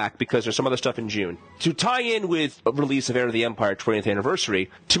we'll go back because there's some other stuff in June. To tie in with a release of Heir to the Empire 20th anniversary,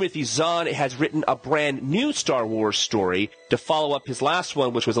 Timothy Zahn has written a brand new Star Wars story to follow up his last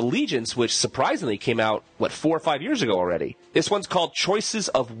one, which was Allegiance, which surprisingly came out, 4 or 5 years ago already. This one's called Choices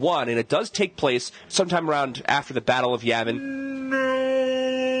of One, and it does take place sometime around after the Battle of Yavin.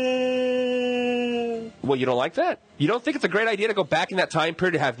 Well, you don't like that? You don't think it's a great idea to go back in that time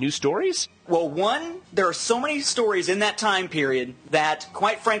period to have new stories? Well, one, there are so many stories in that time period that,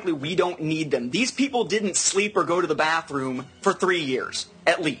 quite frankly, we don't need them. These people didn't sleep or go to the bathroom for 3 years,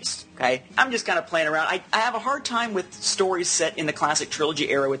 at least. Okay? I'm just kind of playing around. I have a hard time with stories set in the classic trilogy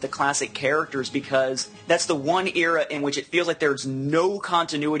era with the classic characters because that's the one era in which it feels like there's no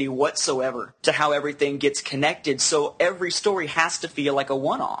continuity whatsoever to how everything gets connected. So every story has to feel like a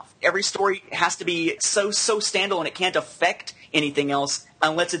one-off. Every story has to be so standalone it can't affect anything else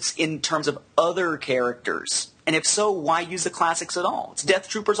unless it's in terms of other characters. And if so, why use the classics at all? It's Death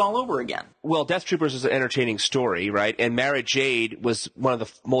Troopers all over again. Well, Death Troopers is an entertaining story, right? And Mara Jade was one of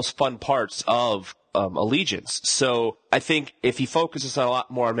the most fun parts of Allegiance. So I think if he focuses on a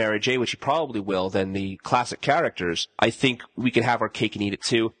lot more on Mara Jade, which he probably will, than the classic characters, I think we can have our cake and eat it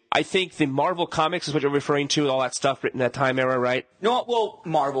too. I think the Marvel Comics is what you're referring to, all that stuff written in that time era, right? No, well,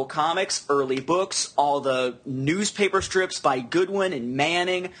 Marvel Comics, early books, all the newspaper strips by Goodwin and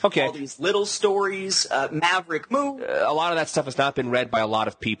Manning, all these little stories, Maverick Moon. A lot of that stuff has not been read by a lot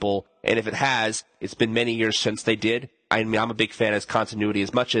of people, and if it has, it's been many years since they did. I mean, I'm a big fan of continuity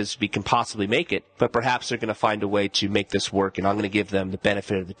as much as we can possibly make it, but perhaps they're going to find a way to make this work, and I'm going to give them the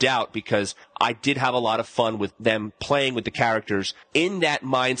benefit of the doubt because I did have a lot of fun with them playing with the characters in that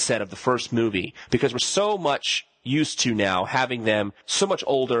mindset of the first movie because we're so much used to now having them so much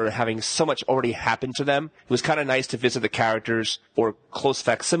older, having so much already happened to them. It was kind of nice to visit the characters or close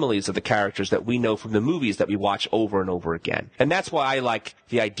facsimiles of the characters that we know from the movies that we watch over and over again. And that's why I like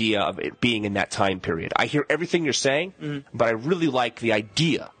the idea of it being in that time period. I hear everything you're saying, but I really like the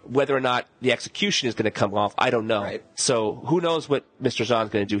idea. Whether or not the execution is going to come off, I don't know. Right. So who knows what Mr. Zahn's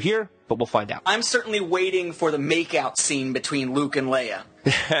going to do here, but we'll find out. I'm certainly waiting for the makeout scene between Luke and Leia.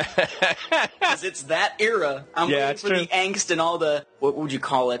 Because it's that era. I'm waiting for the angst and all the, what would you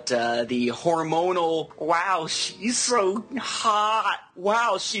call it, the hormonal, wow, she's so hot.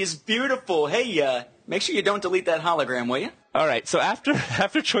 Wow, she's beautiful. Hey, make sure you don't delete that hologram, will you? All right, so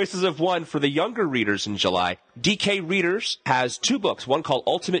after Choices of One for the younger readers in July, DK Readers has 2 books, one called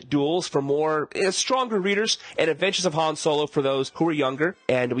Ultimate Duels for more stronger readers, and Adventures of Han Solo for those who are younger.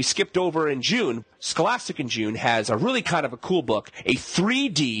 And we skipped over in June. Scholastic in June has a really kind of a cool book, a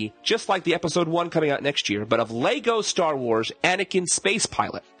 3D, just like the Episode 1 coming out next year, but of Lego Star Wars Anakin Space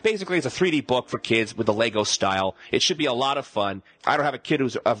Pilot. Basically, it's a 3D book for kids with the Lego style. It should be a lot of fun. I don't have a kid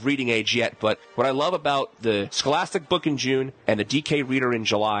who's of reading age yet, but what I love about the Scholastic book in June and the DK Reader in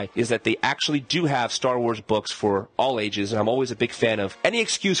July is that they actually do have Star Wars books for all ages, and I'm always a big fan of any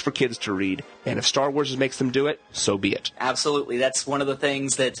excuse for kids to read. And if Star Wars makes them do it, so be it. Absolutely. That's one of the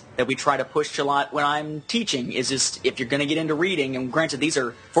things that we try to push a lot when I'm teaching, is just if you're going to get into reading, and granted these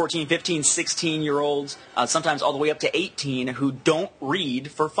are 14, 15, 16-year-olds, sometimes all the way up to 18, who don't read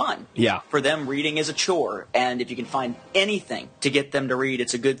for fun. Yeah. For them, reading is a chore, and if you can find anything to get them to read,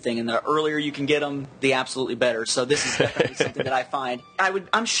 it's a good thing. And the earlier you can get them, the absolutely better. So this is definitely something that I find.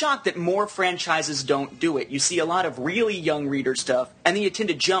 I'm shocked that more franchises don't do it. You see a lot of really young reader stuff, and then you tend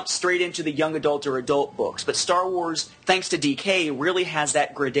to jump straight into the young adult or adult books. But Star Wars, thanks to DK, really has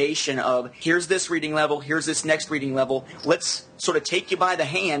that gradation of here's this reading level, here's this next reading level. Let's sort of take you by the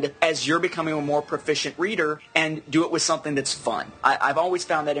hand as you're becoming a more proficient reader and do it with something that's fun. I've always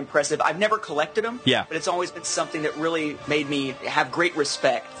found that impressive. I've never collected them, but it's always been something that really made me have great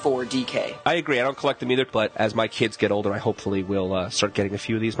respect for DK. I agree. I don't collect them either, but as my kids get older, I hopefully will start getting a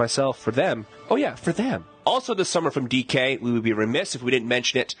few of these myself for them. Oh, yeah, for them. Also this summer from DK, we would be remiss if we didn't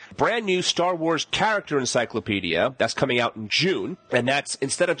mention it, brand new Star Wars character encyclopedia. That's coming out in June. And that's,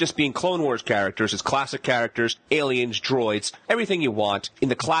 instead of just being Clone Wars characters, it's classic characters, aliens, droids, everything you want in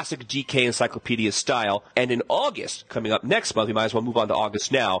the classic DK encyclopedia style. And in August, coming up next month, we might as well move on to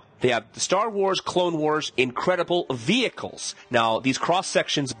August now, They have the Star Wars, Clone Wars, Incredible Vehicles. Now, these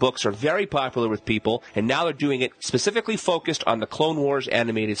cross-sections books are very popular with people, and now they're doing it specifically focused on the Clone Wars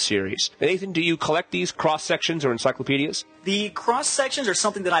animated series. Nathan, do you collect these cross-sections or encyclopedias? The cross-sections are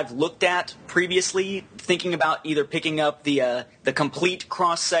something that I've looked at previously, thinking about either picking up the complete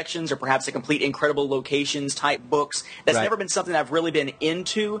cross-sections or perhaps the complete Incredible Locations type books. That's never been something I've really been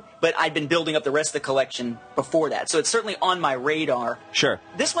into, but I've been building up the rest of the collection before that. So it's certainly on my radar. Sure.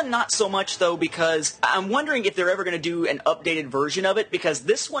 This one not so much, though, because I'm wondering if they're ever going to do an updated version of it, because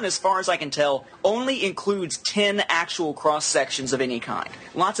this one, as far as I can tell, only includes 10 actual cross-sections of any kind.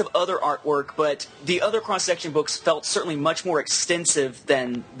 Lots of other artwork, but the other cross-section books felt certainly much more extensive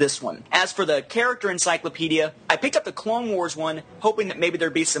than this one. As for the character encyclopedia, I picked up the Clone Wars one, hoping that maybe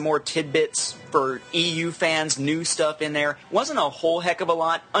there'd be some more tidbits for EU fans, new stuff in there. Wasn't a whole heck of a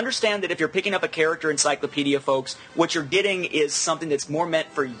lot. Understand that if you're picking up a character encyclopedia, folks, what you're getting is something that's more meant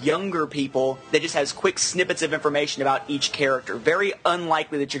for younger people that just has quick snippets of information about each character. Very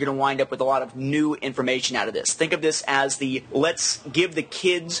unlikely that you're going to wind up with a lot of new information out of this. Think of this as the let's give the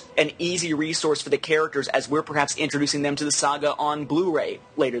kids an easy resource for the characters as we're perhaps introducing them to the saga on Blu-ray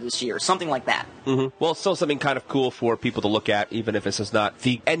later this year. Something like that. Mm-hmm. Well, it's still something kind of cool for people to look at, even if this is not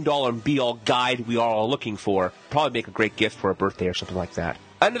the end-all and be-all guide we are all looking for. Probably make a great gift for a birthday or something like that.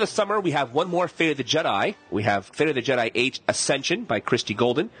 End of the summer, we have one more Fate of the Jedi. We have Fate of the Jedi 8 Ascension by Christy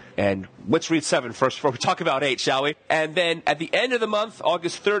Golden. And let's read 7 first before we talk about 8, shall we? And then at the end of the month,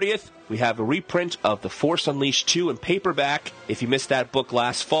 August 30th, we have a reprint of The Force Unleashed 2 in paperback. If you missed that book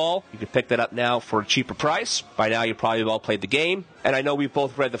last fall, you can pick that up now for a cheaper price. By now, you probably have all played the game. And I know we've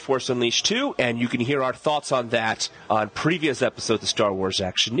both read The Force Unleashed 2, and you can hear our thoughts on that on previous episodes of Star Wars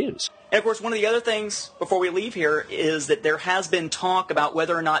Action News. And, of course, one of the other things before we leave here is that there has been talk about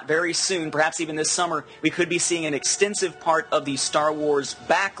whether or not very soon, perhaps even this summer, we could be seeing an extensive part of the Star Wars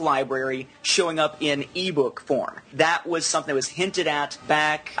back library showing up in ebook form. That was something that was hinted at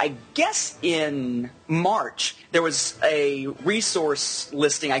back, I guess, in March. There was a resource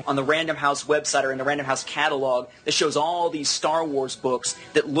listing on the Random House website or in the Random House catalog that shows all these Star Wars books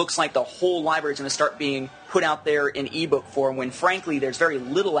that looks like the whole library is going to start being put out there in ebook form when, frankly, there's very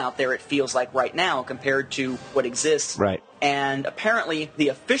little out there, it feels like, right now compared to what exists. Right. And apparently the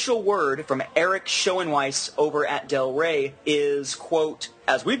official word from Eric Schoenweiss over at Del Rey is, quote,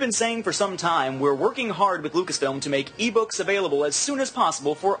 "As we've been saying for some time, we're working hard with Lucasfilm to make ebooks available as soon as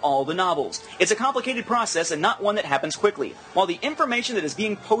possible for all the novels. It's a complicated process and not one that happens quickly. While the information that is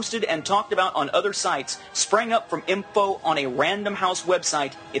being posted and talked about on other sites sprang up from info on a Random House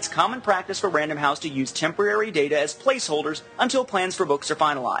website, it's common practice for Random House to use temporary data as placeholders until plans for books are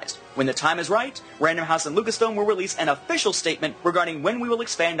finalized. When the time is right, Random House and Lucasfilm will release an official statement regarding when we will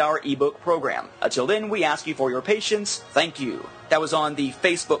expand our ebook program. Until then, we ask you for your patience. Thank you." That was on the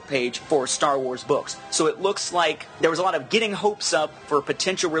Facebook page for Star Wars Books. So it looks like there was a lot of getting hopes up for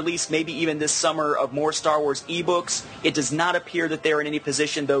potential release, maybe even this summer, of more Star Wars ebooks. It does not appear that they're in any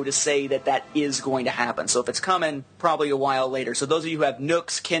position, though, to say that that is going to happen. So if it's coming, probably a while later. So those of you who have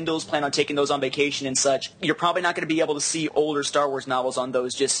Nooks, Kindles, plan on taking those on vacation and such, you're probably not going to be able to see older Star Wars novels on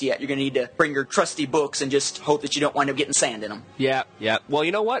those just yet. You're going to need to bring your trusty books and just hope that you don't wind up getting sand in them. Yeah. Well,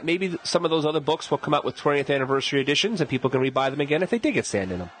 you know what? Maybe some of those other books will come out with 20th anniversary editions and people can rebuy them again if they did get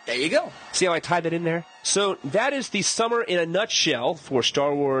sand in them. There you go. See how I tied that in there? So that is the summer in a nutshell for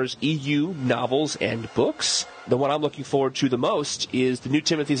Star Wars EU novels and books. The one I'm looking forward to the most is the new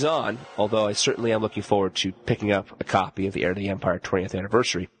Timothy Zahn, although I certainly am looking forward to picking up a copy of the Heir to the Empire 20th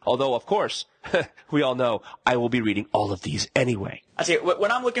anniversary. Although, of course, we all know I will be reading all of these anyway. I tell you,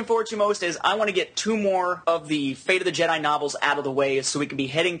 what I'm looking forward to most is I want to get 2 more of the Fate of the Jedi novels out of the way so we can be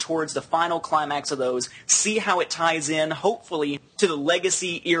heading towards the final climax of those, see how it ties in, hopefully, to the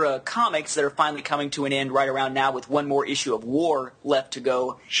Legacy era comics that are finally coming to an end right around now with one more issue of War left to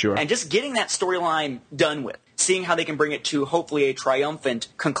go. Sure. And just getting that storyline done with. Seeing how they can bring it to, hopefully, a triumphant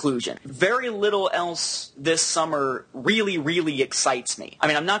conclusion. Very little else this summer really, really excites me. I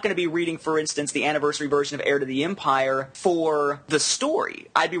mean, I'm not going to be reading, for instance, the anniversary version of Heir to the Empire for the story.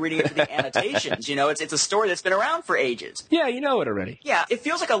 I'd be reading it for the annotations. You know, it's a story that's been around for ages. Yeah, you know it already. Yeah, it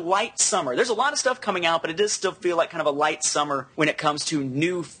feels like a light summer. There's a lot of stuff coming out, but it does still feel like kind of a light summer when it comes to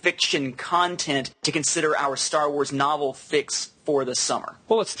new fiction content to consider our Star Wars novel fix for the summer.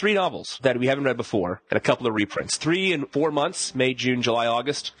 Well, it's 3 novels that we haven't read before and a couple of reprints. 3 in 4 months, May, June, July,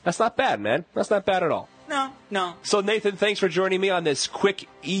 August. That's not bad, man. That's not bad at all. No. So, Nathan, thanks for joining me on this quick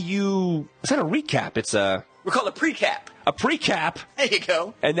EU... Is that a recap? It's a... We call it a pre-cap. A pre-cap. There you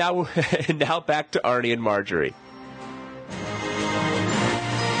go. And now back to Arnie and Marjorie.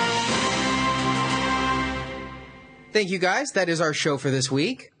 Thank you, guys. That is our show for this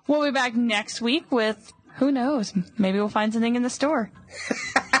week. We'll be back next week with, who knows, maybe we'll find something in the store.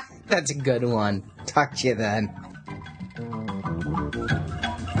 That's a good one. Talk to you then.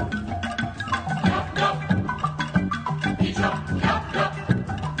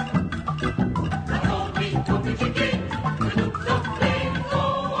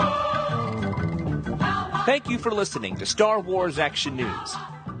 Thank you for listening to Star Wars Action News.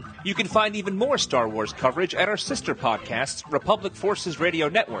 You can find even more Star Wars coverage at our sister podcasts, Republic Forces Radio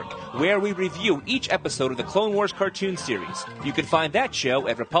Network, where we review each episode of the Clone Wars cartoon series. You can find that show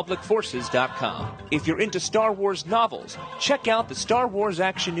at republicforces.com. If you're into Star Wars novels, check out the Star Wars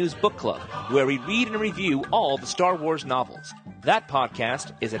Action News Book Club, where we read and review all the Star Wars novels. That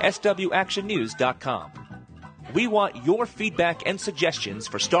podcast is at swactionnews.com. We want your feedback and suggestions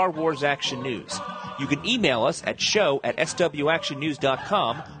for Star Wars Action News. You can email us at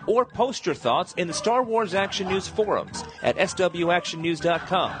show@swactionnews.com or post your thoughts in the Star Wars Action News forums at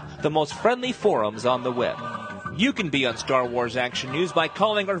swactionnews.com, the most friendly forums on the web. You can be on Star Wars Action News by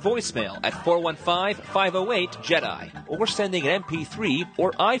calling our voicemail at 415-508-JEDI or sending an MP3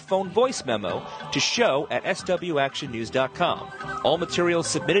 or iPhone voice memo to show@swactionnews.com. All materials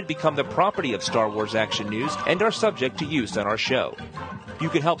submitted become the property of Star Wars Action News and are subject to use on our show. You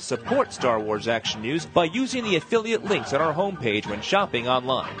can help support Star Wars Action News by using the affiliate links on our homepage when shopping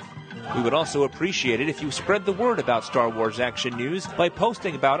online. We would also appreciate it if you spread the word about Star Wars Action News by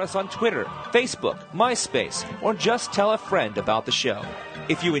posting about us on Twitter, Facebook, MySpace, or just tell a friend about the show.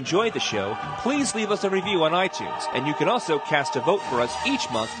 If you enjoyed the show, please leave us a review on iTunes, and you can also cast a vote for us each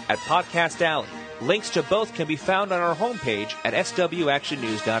month at Podcast Alley. Links to both can be found on our homepage at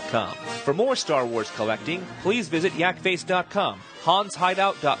swactionnews.com. For more Star Wars collecting, please visit yakface.com,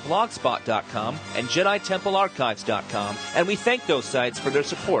 hanshideout.blogspot.com, and JediTempleArchives.com, and we thank those sites for their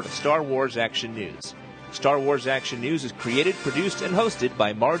support of Star Wars Action News. Star Wars Action News is created, produced, and hosted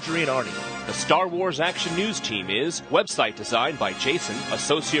by Marjorie and Arnie. The Star Wars Action News team is website design by Jason,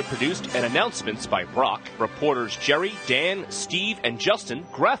 associate produced and announcements by Brock, reporters Jerry, Dan, Steve, and Justin,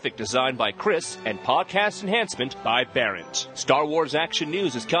 graphic design by Chris, and podcast enhancement by Barrett. Star Wars Action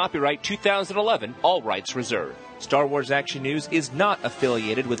News is copyright 2011, all rights reserved. Star Wars Action News is not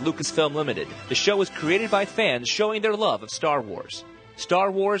affiliated with Lucasfilm Limited. The show is created by fans showing their love of Star Wars.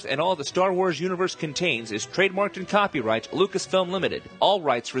 Star Wars and all the Star Wars universe contains is trademarked and copyright Lucasfilm Limited, all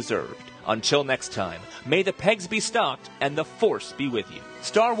rights reserved. Until next time, may the pegs be stocked and the Force be with you.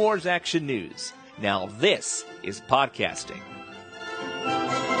 Star Wars Action News. Now this is podcasting.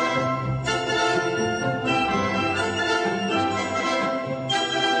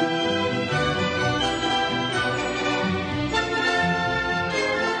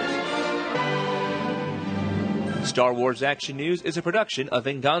 Star Wars Action News is a production of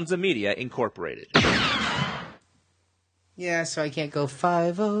Venganza Media, Incorporated. Yeah, so I can't go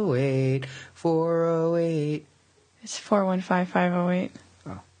 508, 408. It's 415-508.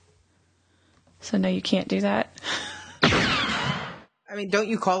 Oh. So no, you can't do that. I mean, don't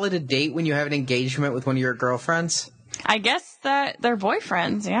you call it a date when you have an engagement with one of your girlfriends? I guess that they're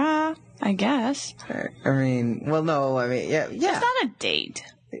boyfriends, yeah. I guess. I mean, well, no, I mean, yeah. It's not a date.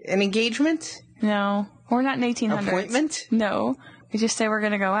 An engagement? No. We're not in 1800s. Appointment? No. We just say we're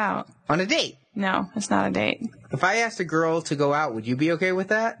going to go out. On a date? No, it's not a date. If I asked a girl to go out, would you be okay with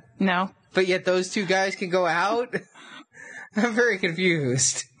that? No. But yet those two guys can go out? I'm very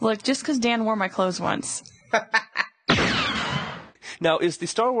confused. Look, just because Dan wore my clothes once. Now, is the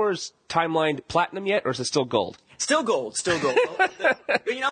Star Wars timeline platinum yet, or is it still gold? Still gold, still gold. You know,